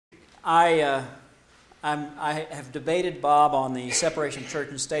I have debated Bob on the separation of church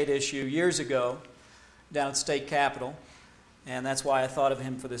and state issue years ago down at the state capitol, and that's why I thought of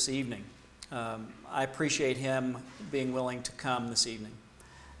him for this evening. I appreciate him being willing to come this evening.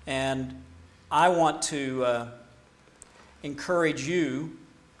 And I want to encourage you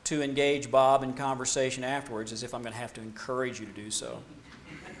to engage Bob in conversation afterwards, as if I'm going to have to encourage you to do so.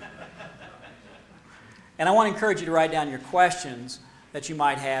 And I want to encourage you to write down your questions that you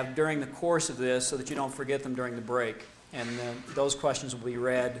might have during the course of this so that you don't forget them during the break. And those questions will be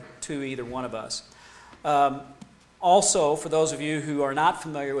read to either one of us. Also, for those of you who are not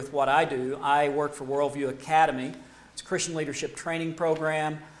familiar with what I do, I work for Worldview Academy. It's a Christian leadership training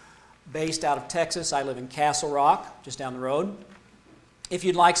program based out of Texas. I live in Castle Rock, just down the road. If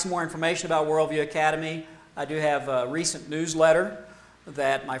you'd like some more information about Worldview Academy, I do have a recent newsletter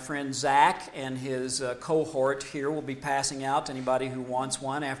that my friend Zach and his cohort here will be passing out to anybody who wants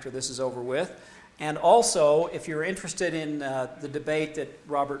one after this is over with. And also, if you're interested in the debate that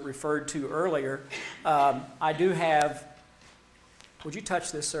Robert referred to earlier, I do have, would you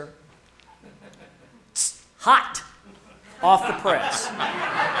touch this, sir? Hot! Off the press.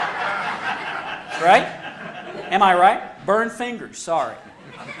 Right? Am I right? Burned fingers, sorry.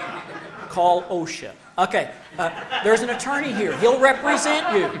 Call OSHA. Okay, there's an attorney here. He'll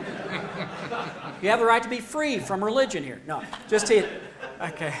represent you. You have the right to be free from religion here. No, just here.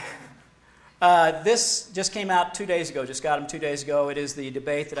 Okay. This just came out 2 days ago. Just got him 2 days ago. It is the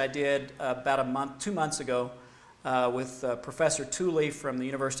debate that I did about 2 months ago with Professor Tooley from the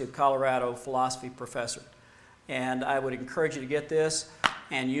University of Colorado, philosophy professor. And I would encourage you to get this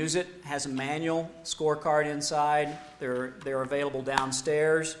and use it. It has a manual scorecard inside. They're available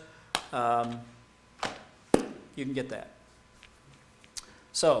downstairs. You can get that.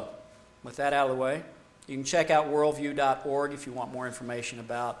 So, with that out of the way, you can check out worldview.org if you want more information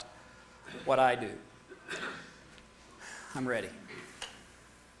about what I do. I'm ready.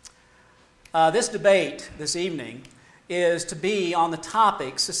 This debate this evening is to be on the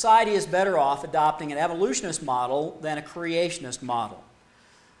topic, society is better off adopting an evolutionist model than a creationist model.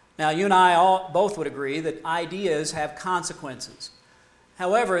 Now, you and I both would agree that ideas have consequences.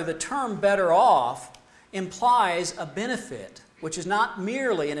 However, the term better off implies a benefit, which is not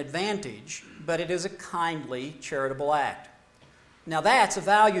merely an advantage, but it is a kindly, charitable act. Now that's a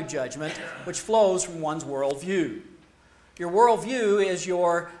value judgment which flows from one's worldview. Your worldview is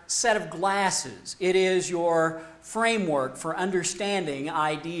your set of glasses. It is your framework for understanding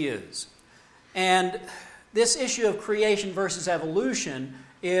ideas. And this issue of creation versus evolution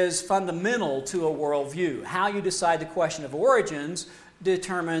is fundamental to a worldview. How you decide the question of origins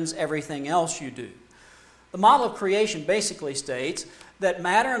determines everything else you do. The model of creation basically states that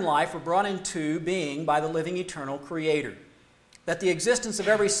matter and life were brought into being by the living eternal Creator. That the existence of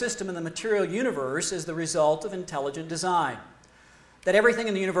every system in the material universe is the result of intelligent design. That everything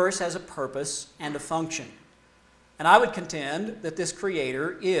in the universe has a purpose and a function. And I would contend that this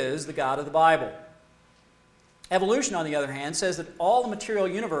Creator is the God of the Bible. Evolution, on the other hand, says that all the material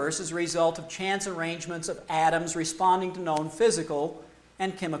universe is a result of chance arrangements of atoms responding to known physical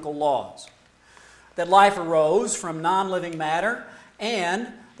and chemical laws. That life arose from non-living matter, and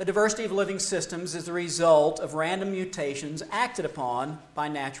the diversity of living systems is the result of random mutations acted upon by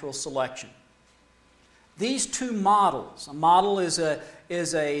natural selection. These two models, a model is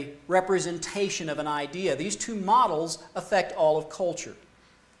a representation of an idea. These two models affect all of culture.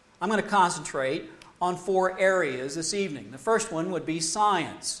 I'm going to concentrate on 4 areas this evening. The first one would be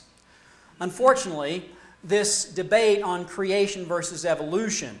science. Unfortunately, this debate on creation versus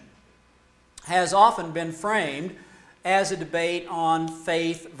evolution has often been framed as a debate on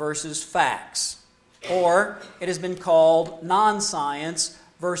faith versus facts, or it has been called non-science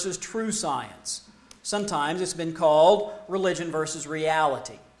versus true science. Sometimes it's been called religion versus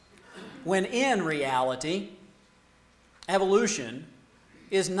reality, when in reality, evolution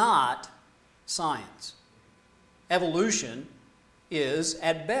is not science. Evolution is,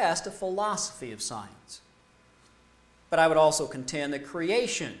 at best, a philosophy of science. But I would also contend that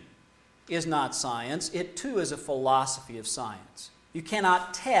creation is not science. It too is a philosophy of science. You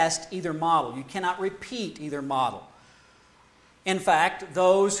cannot test either model. You cannot repeat either model. In fact,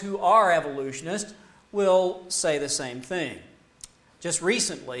 those who are evolutionists will say the same thing. Just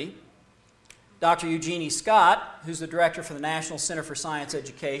recently, Dr. Eugenie Scott, who's the director for the National Center for Science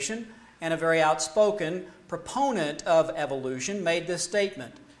Education and a very outspoken proponent of evolution, made this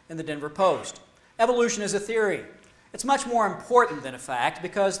statement in the Denver Post. Evolution is a theory. It's much more important than a fact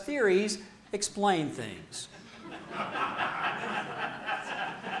because theories explain things.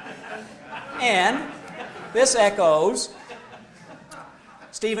 And this echoes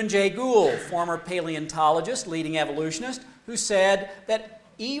Stephen Jay Gould, former paleontologist, leading evolutionist, who said that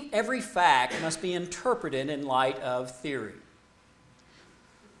every fact must be interpreted in light of theory.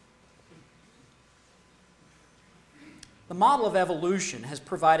 The model of evolution has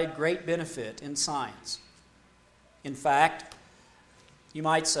provided great benefit in science. In fact, you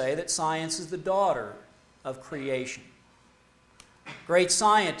might say that science is the daughter of creation. Great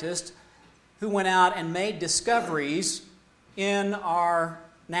scientists who went out and made discoveries in our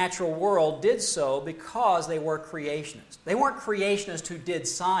natural world did so because they were creationists. They weren't creationists who did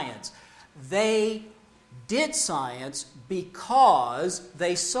science. They did science because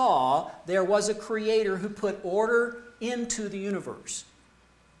they saw there was a creator who put order into the universe.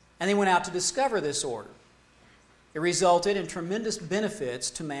 And they went out to discover this order. It resulted in tremendous benefits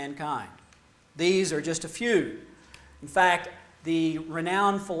to mankind. These are just a few. In fact, the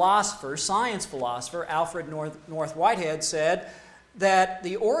renowned philosopher, science philosopher, Alfred North Whitehead said that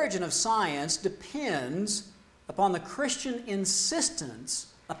the origin of science depends upon the Christian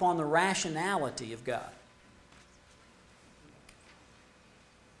insistence upon the rationality of God.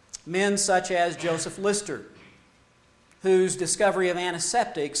 Men such as Joseph Lister, whose discovery of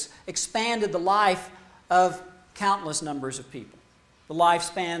antiseptics expanded the life of countless numbers of people. The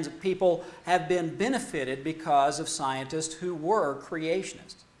lifespans of people have been benefited because of scientists who were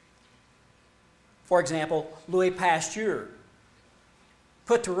creationists. For example, Louis Pasteur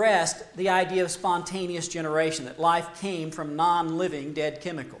put to rest the idea of spontaneous generation, that life came from non-living dead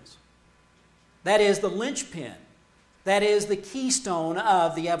chemicals. That is the linchpin. That is the keystone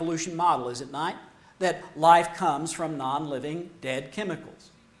of the evolution model, is it not? That life comes from non-living dead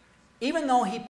chemicals. Even though he